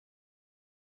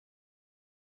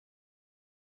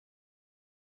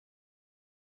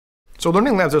So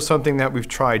learning labs are something that we've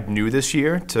tried new this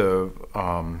year to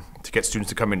get students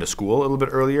to come into school a little bit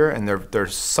earlier, and they're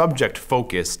subject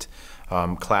focused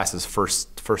classes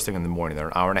first thing in the morning. They're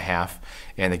an hour and a half,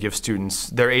 and they give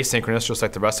students, they're asynchronous just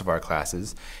like the rest of our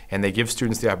classes, and they give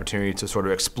students the opportunity to sort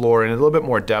of explore in a little bit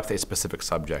more depth a specific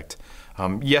subject.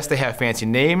 Yes, they have fancy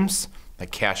names, like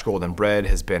Cash, Gold, and Bread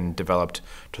has been developed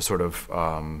to sort of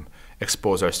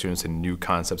expose our students to new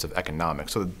concepts of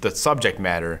economics. So the subject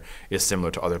matter is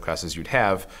similar to other classes you'd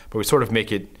have, but we sort of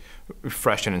make it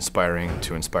fresh and inspiring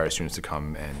to inspire students to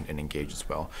come and engage as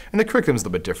well. And the curriculum is a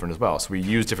little bit different as well. So we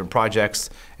use different projects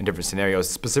and different scenarios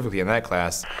specifically in that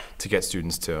class to get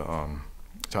students to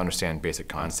understand basic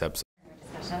concepts.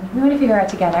 We want to figure out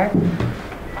together,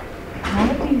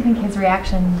 how do you think his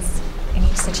reactions in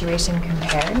each situation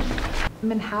compared?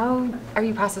 And how are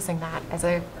you processing that as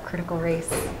a critical race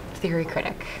theory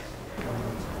critic?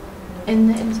 In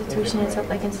the institution itself,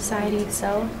 like in society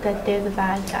itself, that they're the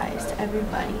bad guys to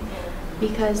everybody.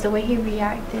 Because the way he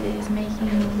reacted is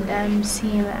making them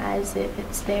seem as if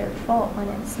it's their fault when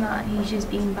it's not. He's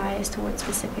just being biased towards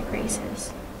specific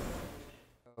races.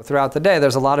 Throughout the day,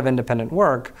 there's a lot of independent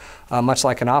work, much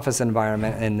like an office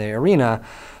environment in the arena.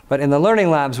 But in the learning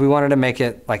labs, we wanted to make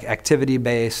it like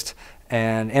activity-based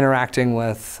and interacting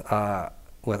with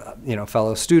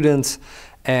fellow students,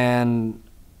 and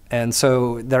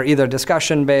so they're either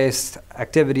discussion-based,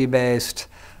 activity-based,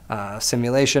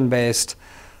 simulation-based.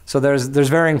 So there's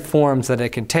varying forms that it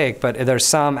can take, but there's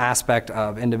some aspect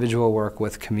of individual work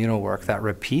with communal work that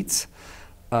repeats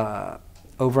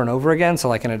over and over again. So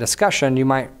like in a discussion, you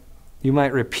might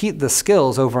repeat the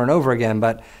skills over and over again,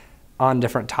 but on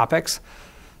different topics.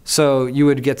 So you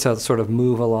would get to sort of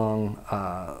move along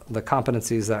the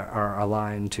competencies that are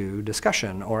aligned to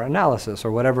discussion or analysis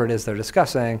or whatever it is they're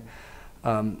discussing.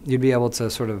 You'd be able to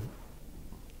sort of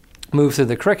move through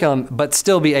the curriculum, but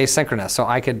still be asynchronous. So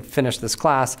I could finish this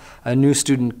class, a new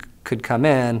student could come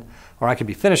in, or I could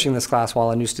be finishing this class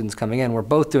while a new student's coming in. We're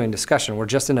both doing discussion. We're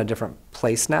just in a different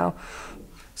place now.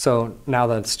 So now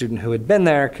the student who had been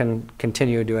there can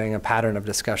continue doing a pattern of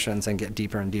discussions and get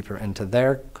deeper and deeper into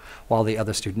there while the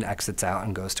other student exits out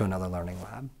and goes to another learning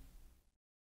lab.